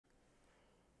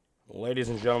Ladies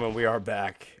and gentlemen, we are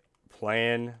back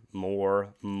playing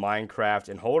more Minecraft.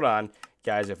 And hold on,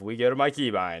 guys, if we go to my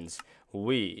keybinds,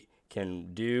 we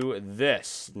can do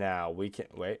this. Now, we can,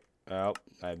 wait, oh,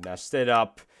 I messed it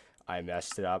up.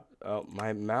 Oh,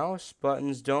 my mouse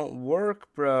buttons don't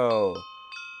work, bro.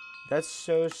 That's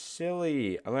so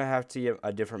silly. I'm going to have to get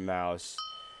a different mouse.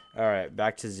 All right,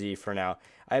 back to Z for now.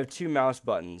 I have two mouse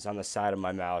buttons on the side of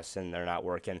my mouse, and they're not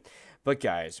working. But,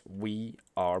 guys, we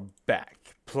are back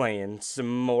playing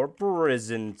some more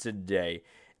Prison today.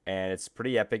 And it's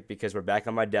pretty epic because we're back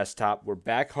on my desktop. We're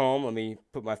back home. Let me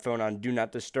put my phone on Do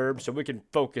Not Disturb so we can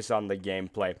focus on the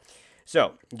gameplay.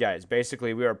 So, guys,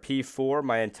 basically, we are P4.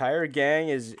 My entire gang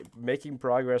is making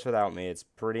progress without me. It's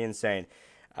pretty insane.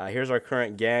 Here's our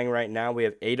current gang right now. We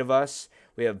have 8 of us.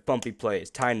 We have BumpyPlays,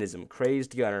 Tynism,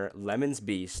 Crazed Gunner, Lemon's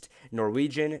Beast,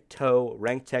 Norwegian, Toe,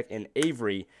 Rank Tech, and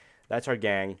Avery. That's our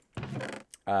gang.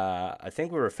 I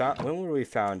think we were when were we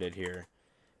founded here?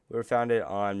 We were founded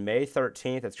on May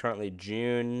 13th. It's currently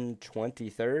June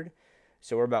 23rd.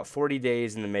 So we're about 40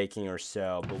 days in the making or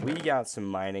so. But we got some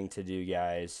mining to do,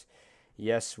 guys.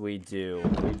 Yes, we do.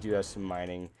 We do have some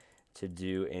mining to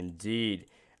do indeed.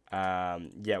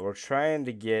 Yeah, we're trying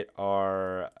to get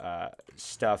our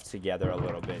stuff together a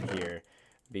little bit here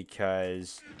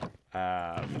because,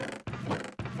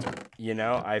 you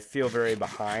know, I feel very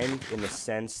behind in the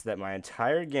sense that my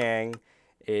entire gang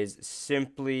is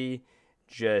simply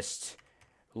just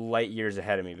light years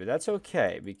ahead of me. But that's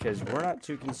okay because we're not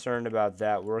too concerned about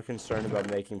that. We're concerned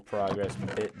about making progress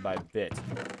bit by bit.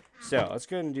 So let's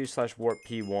go ahead and do /warp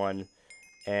P1.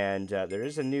 And there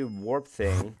is a new warp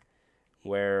thing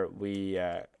where we,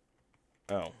 oh,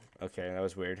 okay, that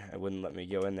was weird. It wouldn't let me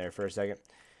go in there for a second.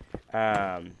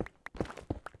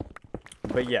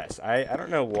 But yes, I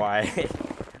don't know why.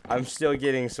 I'm still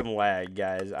getting some lag,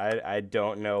 guys. I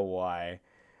don't know why.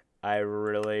 I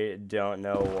really don't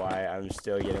know why I'm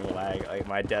still getting lag. Like,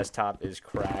 my desktop is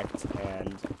cracked,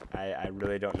 and I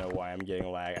really don't know why I'm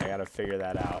getting lag. I gotta figure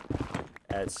that out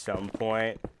at some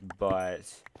point, but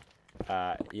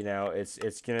you know,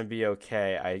 it's gonna be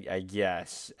okay, I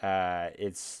guess.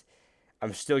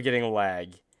 I'm still getting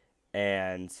lag,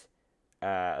 and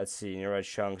let's see, nearby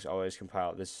chunks always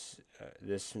compile. This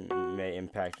may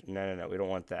impact. No, we don't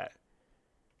want that.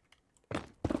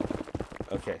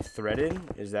 Okay, threaded,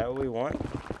 is that what we want,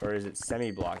 or is it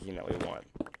semi-blocking that we want?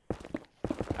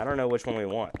 I don't know which one we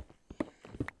want.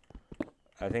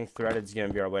 I think threaded's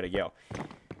gonna be our way to go.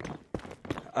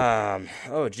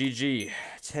 Oh, GG.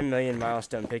 10 million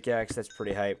milestone pickaxe. That's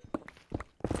pretty hype.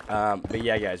 But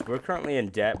yeah, guys, we're currently in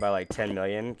debt by like 10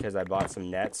 million because I bought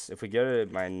some nets. If we go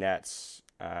to my nets,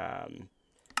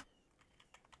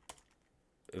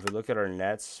 if we look at our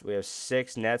nets, we have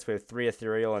 6 nets. We have 3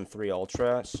 ethereal and 3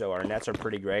 ultra. So our nets are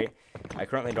pretty great. I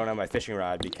currently don't have my fishing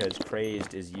rod because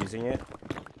Crazed is using it.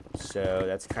 So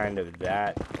that's kind of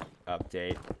that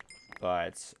update.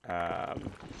 But,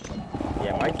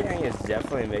 yeah, my gang is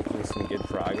definitely making some good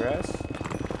progress.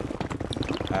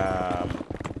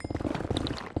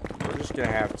 We're just going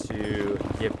to have to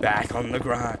get back on the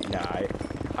grind. Nah,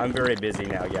 I'm very busy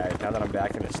now, guys. Now that I'm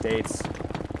back in the States,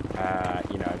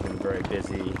 you know, I've been very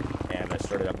busy, and I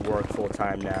started up work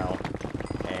full-time now.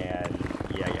 And,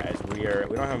 yeah, guys, we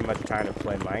don't have much time to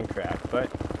play Minecraft,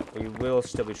 but we will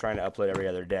still be trying to upload every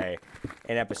other day.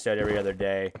 An episode every other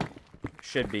day.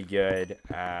 Should be good.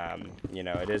 You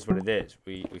know, it is what it is.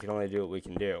 We can only do what we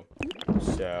can do.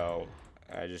 So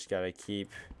I just gotta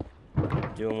keep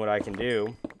doing what I can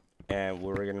do, and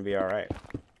we're gonna be all right.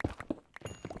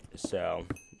 So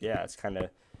yeah, it's kind of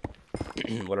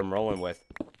what I'm rolling with.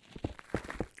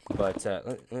 But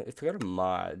if I go to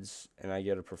mods and I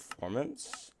go to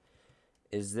performance,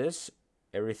 is this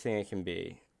everything it can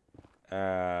be?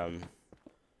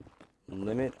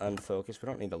 Limit unfocused. We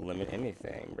don't need to limit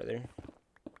anything, brother.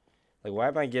 Like, why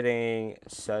am I getting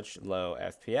such low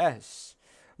FPS?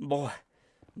 Boy,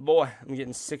 I'm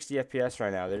getting 60 FPS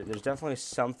right now. There's definitely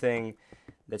something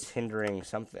that's hindering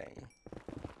something,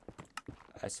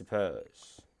 I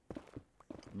suppose.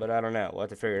 But I don't know. We'll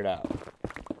have to figure it out.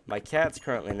 My cat's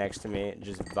currently next to me,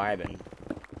 just vibing.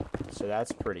 So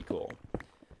that's pretty cool.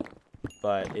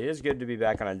 But it is good to be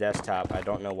back on a desktop. I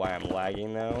don't know why I'm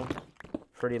lagging, though.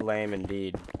 Pretty lame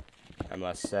indeed, I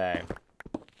must say.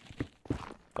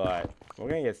 But we're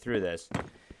going to get through this.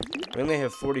 We only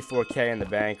have 44K in the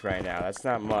bank right now. That's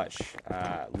not much.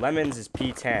 Lemons is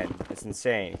P10. It's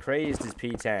insane. Crazed is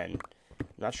P10. I'm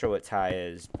not sure what Ty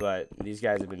is, but these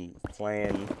guys have been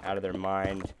playing out of their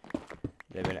mind.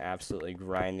 They've been absolutely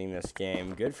grinding this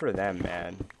game. Good for them,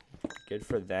 man. Good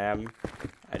for them.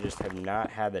 I just have not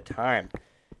had the time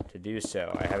to do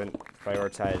so. I haven't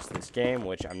prioritize this game,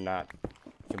 which I'm not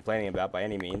complaining about by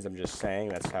any means. I'm just saying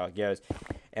that's how it goes.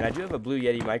 And I do have a Blue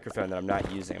Yeti microphone that I'm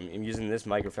not using. I'm using this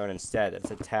microphone instead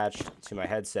that's attached to my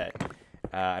headset.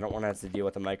 I don't want to have to deal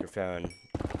with the microphone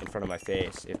in front of my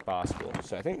face if possible.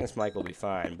 So I think this mic will be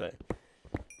fine, but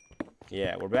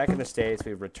yeah, we're back in the States.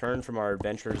 We've returned from our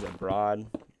adventures abroad.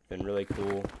 Been really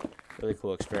cool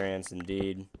experience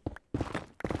indeed.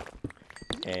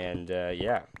 And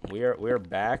yeah, we're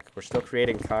back. We're still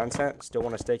creating content. Still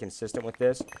want to stay consistent with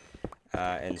this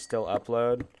and still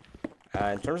upload.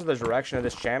 In terms of the direction of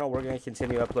this channel, we're going to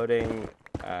continue uploading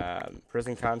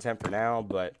prison content for now,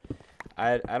 but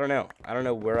I don't know. I don't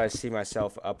know where I see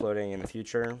myself uploading in the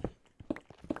future,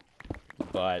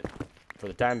 but for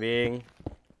the time being,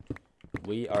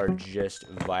 we are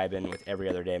just vibing with every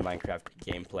other day Minecraft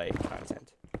gameplay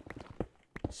content.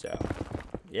 So,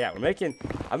 yeah, I'm just going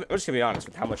to be honest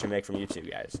with how much I make from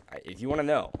YouTube, guys. If you want to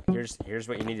know, here's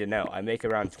what you need to know. I make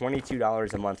around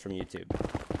 $22 a month from YouTube.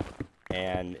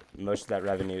 And most of that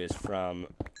revenue is from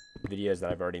videos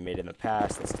that I've already made in the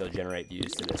past that still generate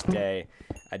views to this day.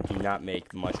 I do not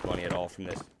make much money at all from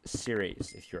this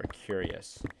series, if you're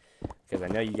curious. Because I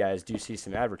know you guys do see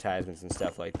some advertisements and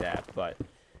stuff like that, but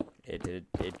it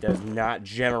does not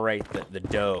generate the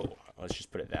dough. Let's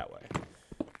just put it that way.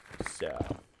 So,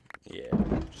 yeah.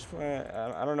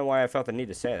 I don't know why I felt the need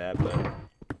to say that, but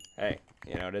hey,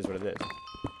 you know, it is what it is.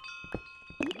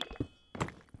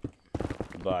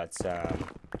 But,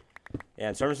 yeah,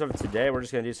 in terms of today, we're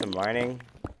just going to do some mining,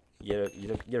 get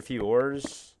a few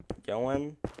ores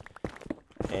going,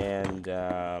 and,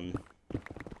 yeah,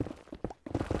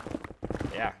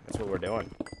 that's what we're doing.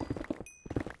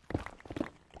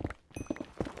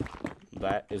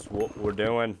 That is what we're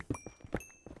doing.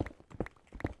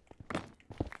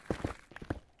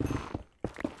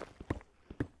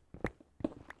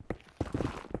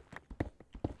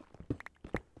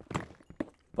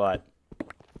 But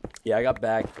yeah, I got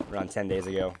back around 10 days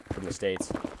ago from the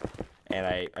States, and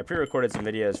I pre-recorded some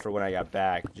videos for when I got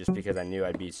back just because I knew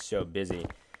I'd be so busy,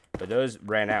 but those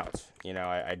ran out. You know,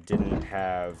 I didn't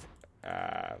have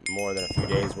more than a few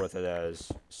days worth of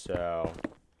those, so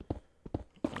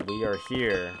we are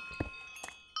here.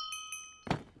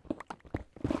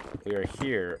 We are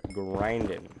here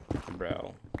grinding,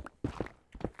 bro.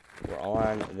 We're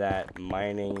on that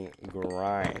mining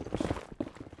grind.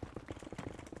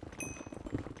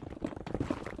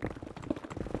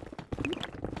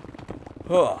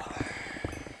 Oh.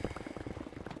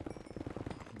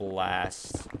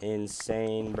 Blast.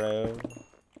 Insane, bro.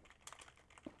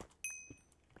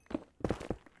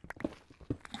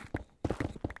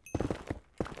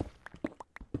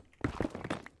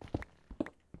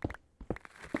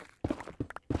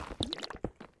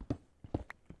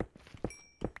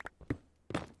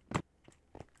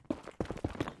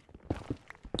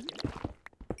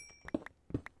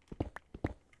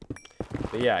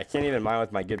 But yeah, I can't even mine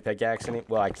with my good pickaxe anymore.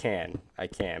 Well, I can,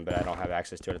 but I don't have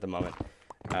access to it at the moment.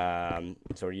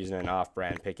 So we're using an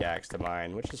off-brand pickaxe to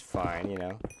mine, which is fine, you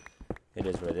know. It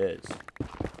is what it is.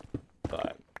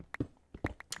 But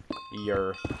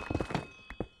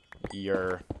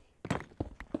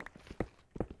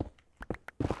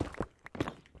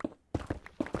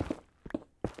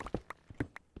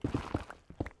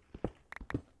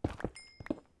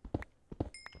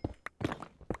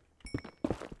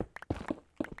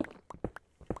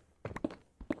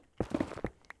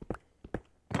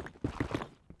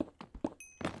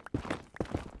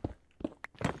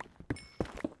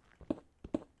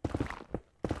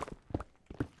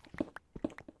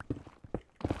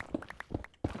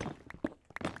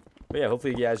yeah,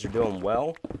 hopefully you guys are doing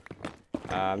well.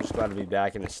 I'm just glad to be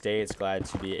back in the States. Glad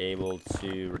to be able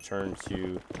to return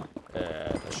to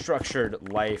a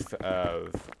structured life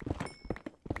of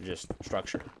just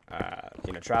structure.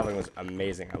 You know, traveling was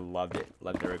amazing. I loved it.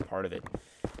 Loved every part of it.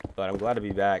 But I'm glad to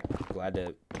be back. Glad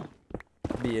to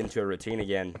be into a routine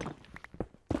again.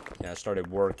 You know, I started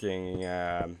working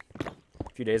a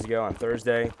few days ago on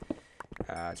Thursday.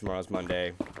 Tomorrow's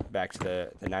Monday. Back to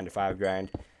the 9-to-5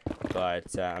 grind.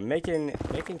 But I'm making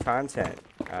content,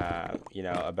 you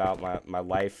know, about my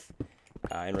life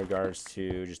in regards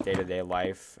to just day-to-day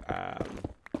life.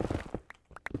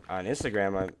 On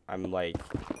Instagram, I'm like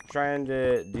trying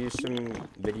to do some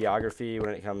videography when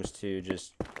it comes to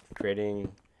just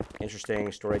creating interesting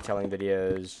storytelling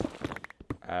videos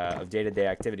of day-to-day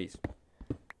activities.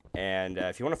 And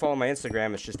if you want to follow my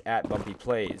Instagram, it's just at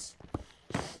BumpyPlays.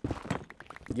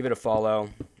 Give it a follow.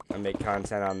 I make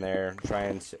content on there.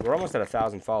 We're almost at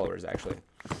 1,000 followers actually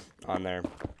on there,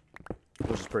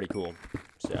 which is pretty cool.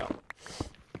 So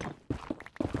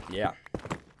yeah,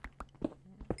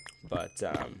 but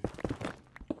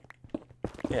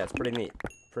Yeah, it's pretty neat.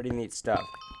 Pretty neat stuff.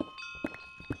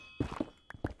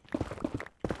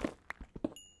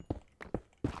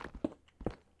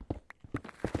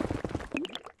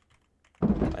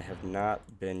 I have not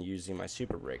been using my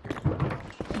super breaker.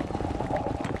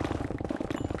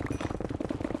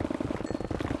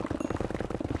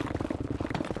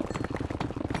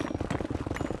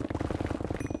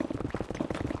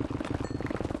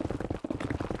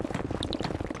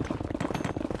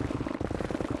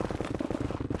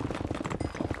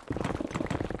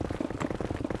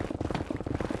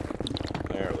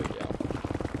 There we go.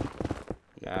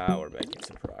 Now we're making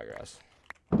some progress.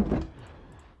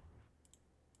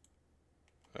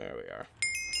 There we are.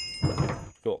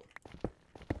 Cool.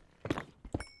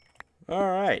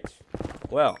 Alright.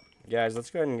 Well, guys, let's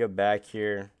go ahead and go back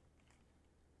here.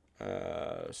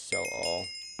 Sell all.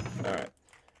 Alright.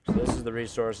 So this is the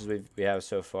resources we have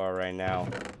so far right now.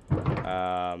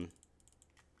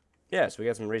 Yeah, so we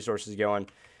got some resources going.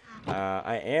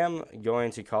 I am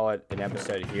going to call it an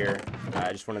episode here.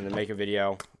 I just wanted to make a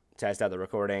video, test out the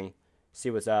recording, see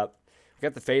what's up. We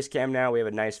got the face cam now. We have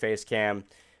a nice face cam,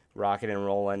 rocking and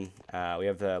rolling. We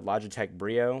have the Logitech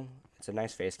Brio. It's a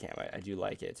nice face cam. I do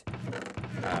like it.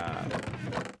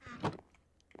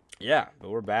 Yeah, but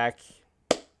we're back.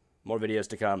 More videos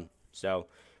to come. So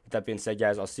with that being said,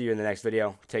 guys, I'll see you in the next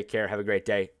video. Take care. Have a great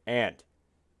day. And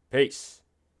peace.